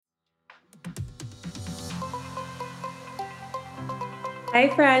Hi,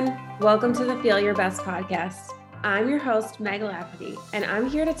 friend. Welcome to the Feel Your Best podcast. I'm your host, Meg Lafferty, and I'm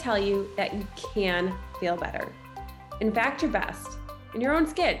here to tell you that you can feel better. In fact, your best in your own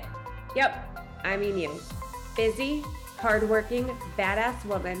skin. Yep, I mean you. Busy, hardworking, badass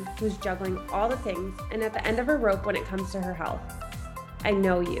woman who's juggling all the things and at the end of her rope when it comes to her health. I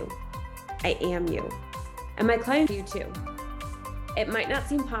know you. I am you. And my clients you too. It might not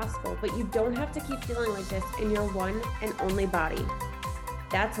seem possible, but you don't have to keep feeling like this in your one and only body.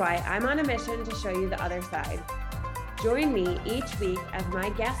 That's why I'm on a mission to show you the other side. Join me each week as my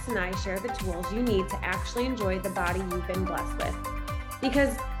guests and I share the tools you need to actually enjoy the body you've been blessed with.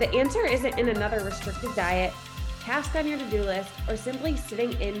 Because the answer isn't in another restrictive diet, task on your to-do list, or simply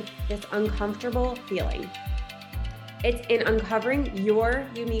sitting in this uncomfortable feeling. It's in uncovering your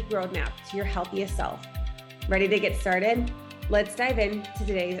unique roadmap to your healthiest self. Ready to get started? Let's dive into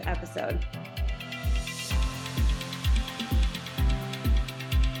today's episode.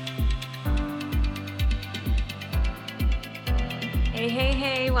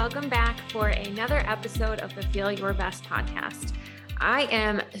 Hey, welcome back for another episode of the Feel Your Best podcast. I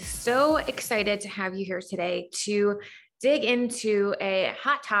am so excited to have you here today to dig into a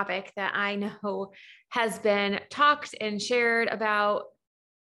hot topic that I know has been talked and shared about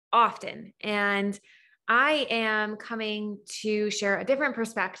often. And I am coming to share a different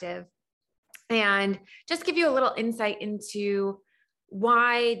perspective and just give you a little insight into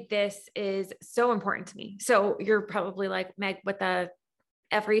why this is so important to me. So you're probably like, Meg, what the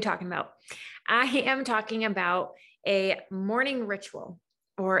F are you talking about? I am talking about a morning ritual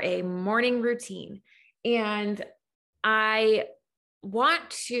or a morning routine. And I want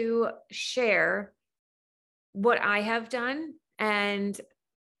to share what I have done and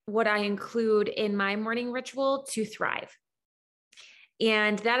what I include in my morning ritual to thrive.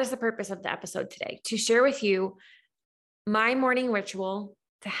 And that is the purpose of the episode today, to share with you my morning ritual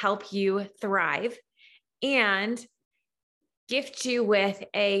to help you thrive and gift you with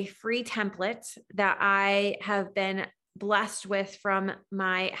a free template that I have been blessed with from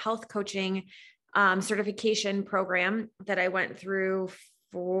my health coaching certification program that I went through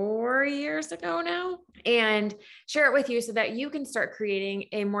 4 years ago now, and share it with you so that you can start creating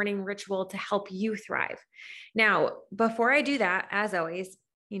a morning ritual to help you thrive. Now, before I do that, as always,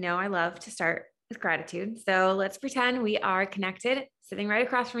 I love to start with gratitude. So let's pretend we are connected, sitting right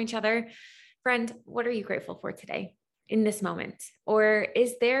across from each other. Friend, what are you grateful for today in this moment? Or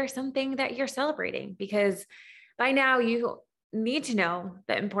is there something that you're celebrating? Because by now you need to know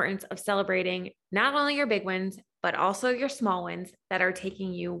the importance of celebrating not only your big wins, but also your small wins that are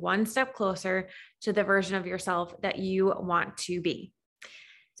taking you one step closer to the version of yourself that you want to be.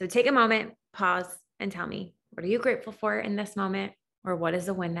 So take a moment, pause, and tell me, what are you grateful for in this moment? Or what is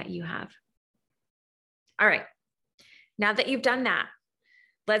a win that you have? All right. Now that you've done that,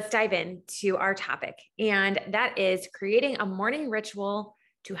 let's dive into our topic. And that is creating a morning ritual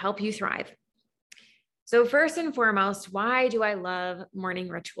to help you thrive. So first and foremost, why do I love morning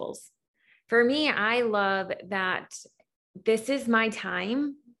rituals? For me, I love that this is my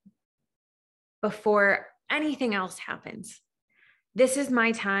time before anything else happens. This is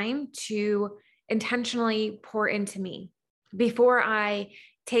my time to intentionally pour into me before I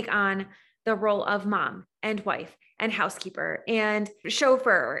take on the role of mom and wife and housekeeper and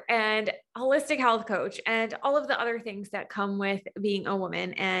chauffeur and holistic health coach and all of the other things that come with being a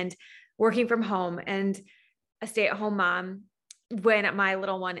woman and working from home and a stay-at-home mom when my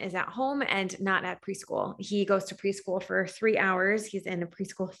little one is at home and not at preschool. He goes to preschool for 3 hours. He's in a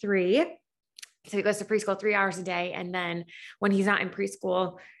preschool 3. So he goes to preschool 3 hours a day. And then when he's not in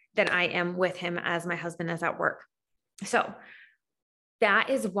preschool, then I am with him as my husband is at work. So that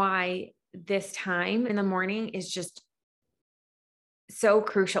is why this time in the morning is just so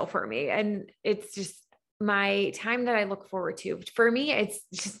crucial for me. And it's just my time that I look forward to. For me, it's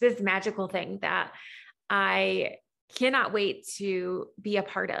just this magical thing that I cannot wait to be a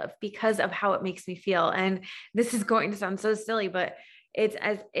part of because of how it makes me feel. And this is going to sound so silly, but it's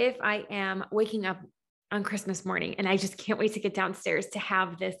as if I am waking up on Christmas morning and I just can't wait to get downstairs to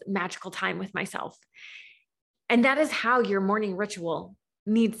have this magical time with myself. And that is how your morning ritual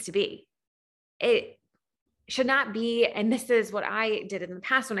needs to be. It should not be, and this is what I did in the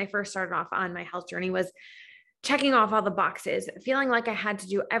past when I first started off on my health journey, was checking off all the boxes, feeling like I had to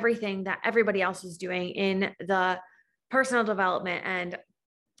do everything that everybody else was doing in the personal development and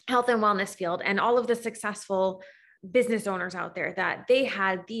health and wellness field, and all of the successful business owners out there, that they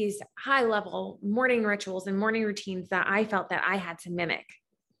had these high level morning rituals and morning routines that I felt that I had to mimic.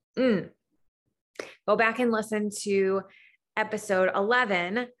 Go back and listen to episode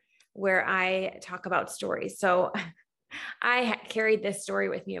 11, where I talk about stories. So I carried this story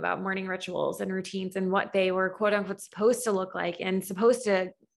with me about morning rituals and routines and what they were quote unquote supposed to look like and supposed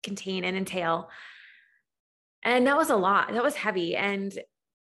to contain and entail. And that was a lot. That was heavy. And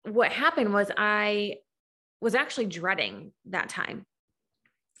what happened was I was actually dreading that time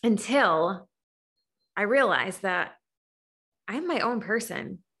until I realized that I'm my own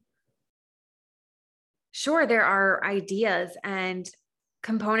person. Sure, there are ideas and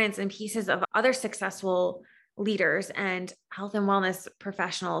components and pieces of other successful leaders and health and wellness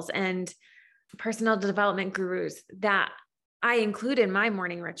professionals and personal development gurus that I include in my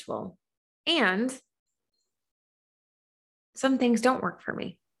morning ritual. And some things don't work for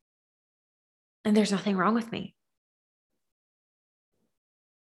me. And there's nothing wrong with me.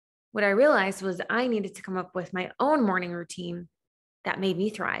 What I realized was I needed to come up with my own morning routine that made me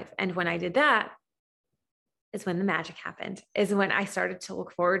thrive. And when I did that, is when the magic happened, is when I started to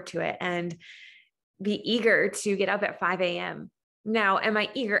look forward to it and be eager to get up at 5 a.m. Now, am I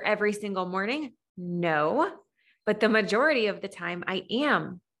eager every single morning? No, but the majority of the time I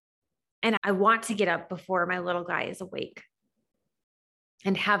am. And I want to get up before my little guy is awake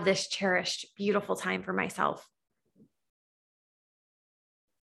and have this cherished, beautiful time for myself.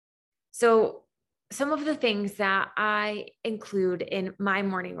 So some of the things that I include in my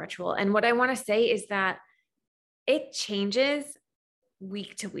morning ritual, and what I want to say is that it changes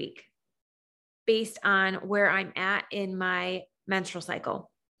week to week based on where I'm at in my menstrual cycle.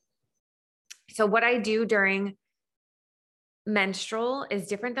 So what I do during menstrual is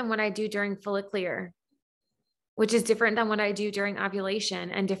different than what I do during follicular, which is different than what I do during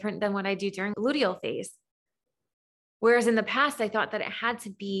ovulation and different than what I do during luteal phase. Whereas in the past, I thought that it had to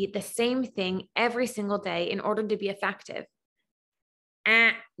be the same thing every single day in order to be effective.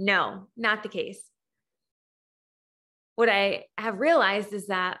 No, not the case. What I have realized is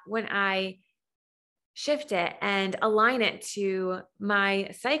that when I shift it and align it to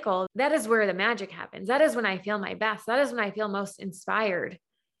my cycle, that is where the magic happens. That is when I feel my best. That is when I feel most inspired.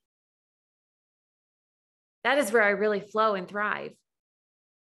 That is where I really flow and thrive.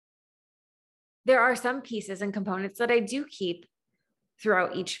 There are some pieces and components that I do keep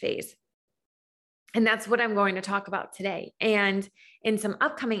throughout each phase. And that's what I'm going to talk about today. And in some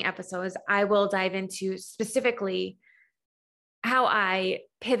upcoming episodes, I will dive into specifically how I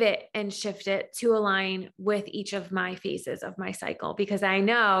pivot and shift it to align with each of my phases of my cycle, because I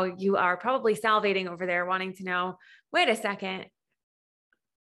know you are probably salivating over there wanting to know, wait a second,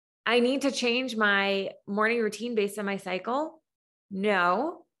 I need to change my morning routine based on my cycle?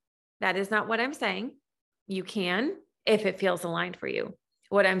 No, that is not what I'm saying. You can, if it feels aligned for you.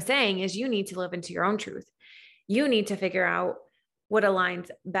 What I'm saying is you need to live into your own truth. You need to figure out what aligns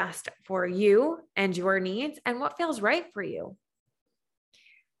best for you and your needs and what feels right for you.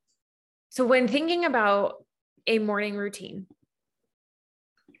 So when thinking about a morning routine,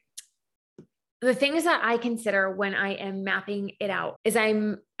 the things that I consider when I am mapping it out is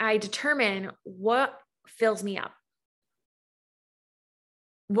I determine what fills me up.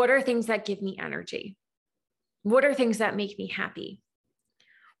 What are things that give me energy? What are things that make me happy?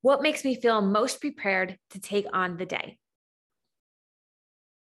 What makes me feel most prepared to take on the day?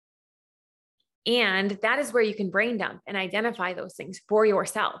 And that is where you can brain dump and identify those things for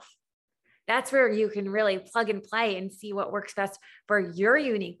yourself. That's where you can really plug and play and see what works best for your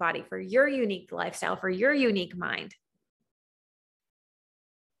unique body, for your unique lifestyle, for your unique mind.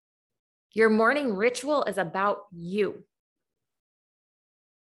 Your morning ritual is about you.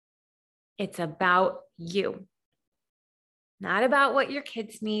 It's about you. Not about what your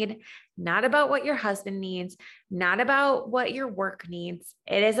kids need, not about what your husband needs, not about what your work needs.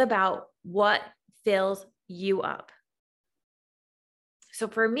 It is about what fills you up. So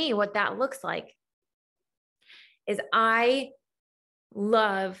for me, what that looks like is I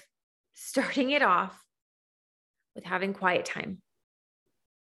love starting it off with having quiet time.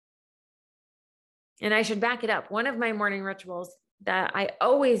 And I should back it up. One of my morning rituals that I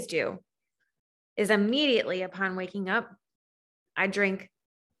always do is immediately upon waking up, I drink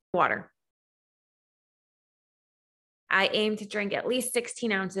water. I aim to drink at least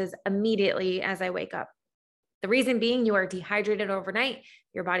 16 ounces immediately as I wake up. The reason being, you are dehydrated overnight.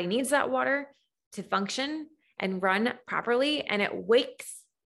 Your body needs that water to function and run properly, and it wakes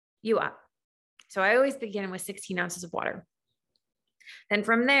you up. So I always begin with 16 ounces of water. Then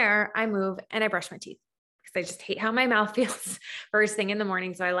from there, I move and I brush my teeth because I just hate how my mouth feels first thing in the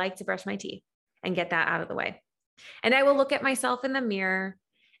morning. So I like to brush my teeth and get that out of the way. And I will look at myself in the mirror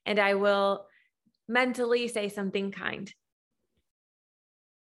and I will mentally say something kind,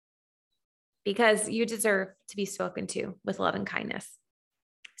 because you deserve to be spoken to with love and kindness.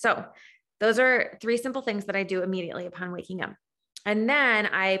 So Those are 3 simple things that I do immediately upon waking up. And then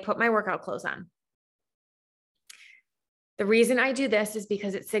I put my workout clothes on. The reason I do this is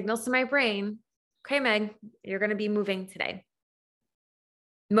because it signals to my brain, okay, Meg, you're going to be moving today.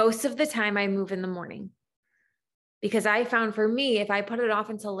 Most of the time I move in the morning because I found for me, if I put it off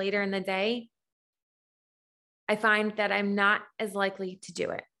until later in the day, I find that I'm not as likely to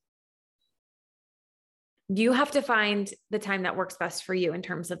do it. You have to find the time that works best for you in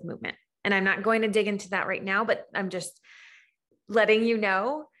terms of movement. And I'm not going to dig into that right now, but I'm just letting you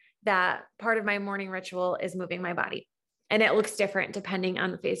know that part of my morning ritual is moving my body. And it looks different depending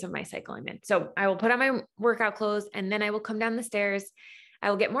on the phase of my cycle I'm in. So I will put on my workout clothes and then I will come down the stairs. I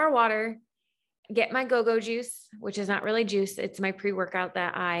will get more water, get my go-go juice, which is not really juice. It's my pre-workout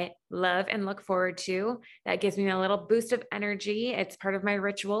that I love and look forward to. That gives me a little boost of energy. It's part of my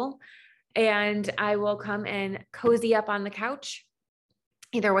ritual. And I will come and cozy up on the couch,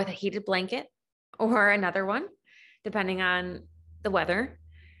 either with a heated blanket or another one, depending on the weather.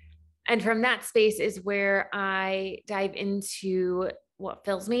 And from that space is where I dive into what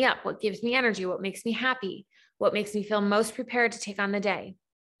fills me up, what gives me energy, what makes me happy, what makes me feel most prepared to take on the day.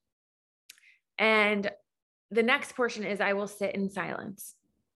 And the next portion is I will sit in silence.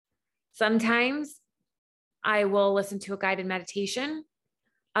 Sometimes I will listen to a guided meditation.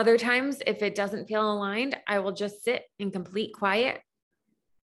 Other times, if it doesn't feel aligned, I will just sit in complete quiet.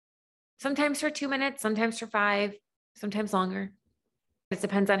 Sometimes for 2 minutes, sometimes for 5, sometimes longer. It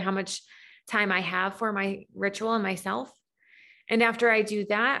depends on how much time I have for my ritual and myself. And after I do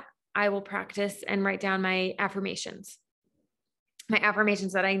that, I will practice and write down my affirmations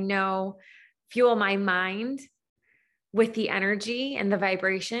that I know fuel my mind with the energy and the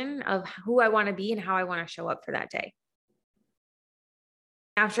vibration of who I want to be and how I want to show up for that day.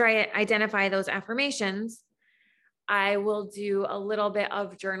 After I identify those affirmations, I will do a little bit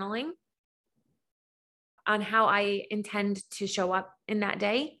of journaling on how I intend to show up in that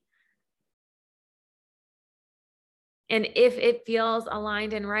day. And if it feels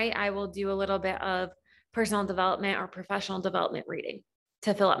aligned and right, I will do a little bit of personal development or professional development reading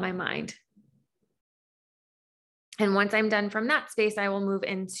to fill up my mind. And once I'm done from that space, I will move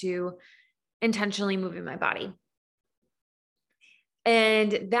into intentionally moving my body.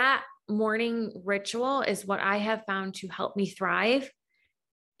 And that morning ritual is what I have found to help me thrive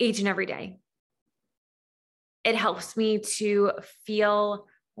each and every day. It helps me to feel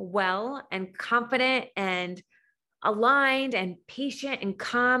well and confident and aligned and patient and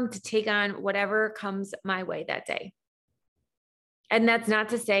calm to take on whatever comes my way that day. And that's not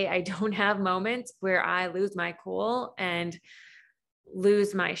to say I don't have moments where I lose my cool and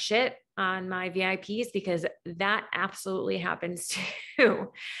lose my shit on my VIPs, because that absolutely happens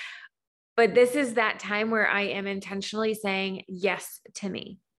too. But this is that time where I am intentionally saying yes to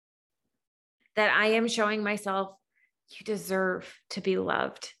me, that I am showing myself, you deserve to be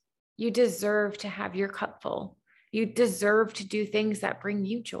loved. You deserve to have your cup full. You deserve to do things that bring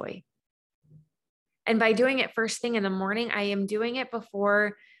you joy. And by doing it first thing in the morning, I am doing it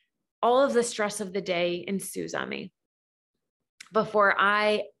before all of the stress of the day ensues on me, before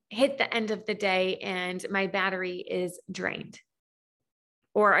I hit the end of the day and my battery is drained,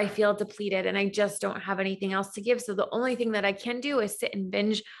 or I feel depleted and I just don't have anything else to give. So the only thing that I can do is sit and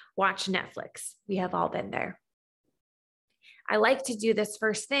binge watch Netflix. We have all been there. I like to do this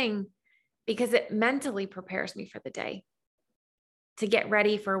first thing because it mentally prepares me for the day, to get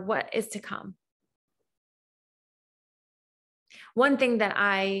ready for what is to come. One thing that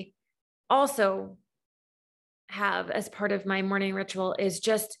I also have as part of my morning ritual is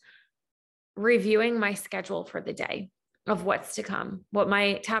just reviewing my schedule for the day of what's to come, what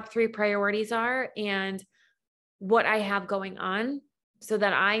my top 3 priorities are, and what I have going on, so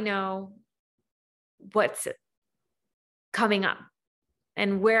that I know what's coming up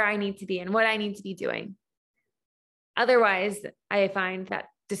and where I need to be and what I need to be doing. Otherwise, I find that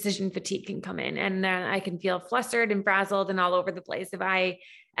decision fatigue can come in, and then I can feel flustered and frazzled and all over the place if I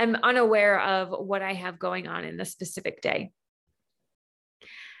am unaware of what I have going on in a specific day.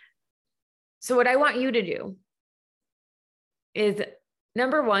 So what I want you to do is,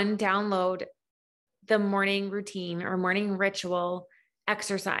 number 1, download the morning routine or morning ritual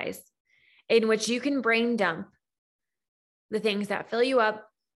exercise, in which you can brain dump the things that fill you up,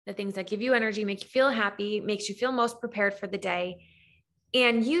 the things that give you energy, make you feel happy, makes you feel most prepared for the day,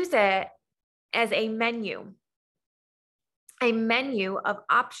 and use it as a menu of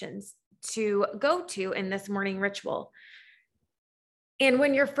options to go to in this morning ritual. And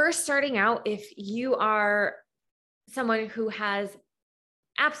when you're first starting out, if you are someone who has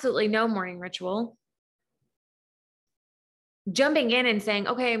absolutely no morning ritual, jumping in and saying,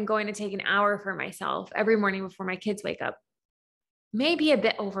 okay, I'm going to take an hour for myself every morning before my kids wake up may be a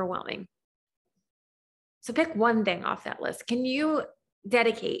bit overwhelming. So pick one thing off that list. Can you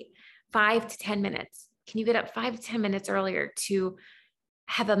dedicate 5 to 10 minutes? Can you get up 5 to 10 minutes earlier to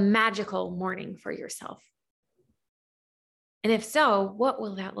have a magical morning for yourself? And if so, what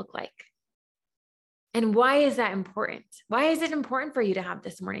will that look like? And why is that important? Why is it important for you to have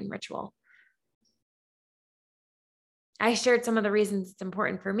this morning ritual? I shared some of the reasons it's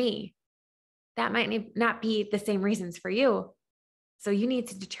important for me. That might not be the same reasons for you. So you need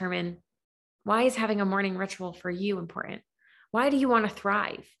to determine, why is having a morning ritual for you important? Why do you want to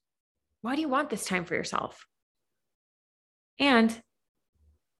thrive? Why do you want this time for yourself? And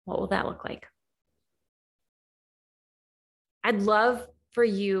what will that look like? I'd love for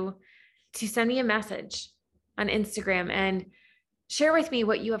you to send me a message on Instagram and share with me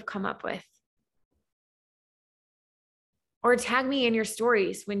what you have come up with. Or tag me in your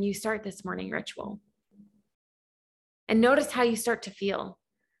stories when you start this morning ritual. And notice how you start to feel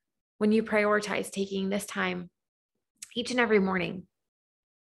when you prioritize taking this time each and every morning,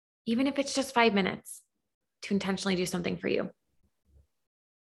 even if it's just 5 minutes, to intentionally do something for you.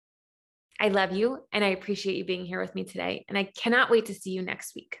 I love you and I appreciate you being here with me today. And I cannot wait to see you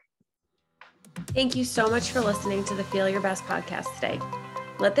next week. Thank you so much for listening to the Feel Your Best podcast today.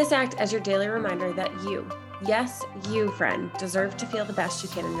 Let this act as your daily reminder that you, yes, you, friend, deserve to feel the best you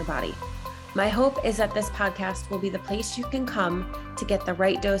can in your body. My hope is that this podcast will be the place you can come to get the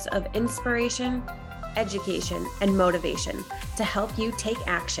right dose of inspiration, education, and motivation to help you take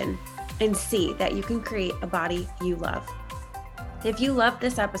action and see that you can create a body you love. If you loved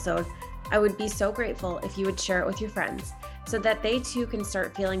this episode, I would be so grateful if you would share it with your friends so that they too can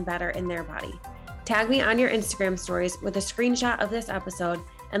start feeling better in their body. Tag me on your Instagram stories with a screenshot of this episode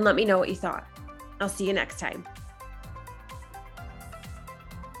and let me know what you thought. I'll see you next time.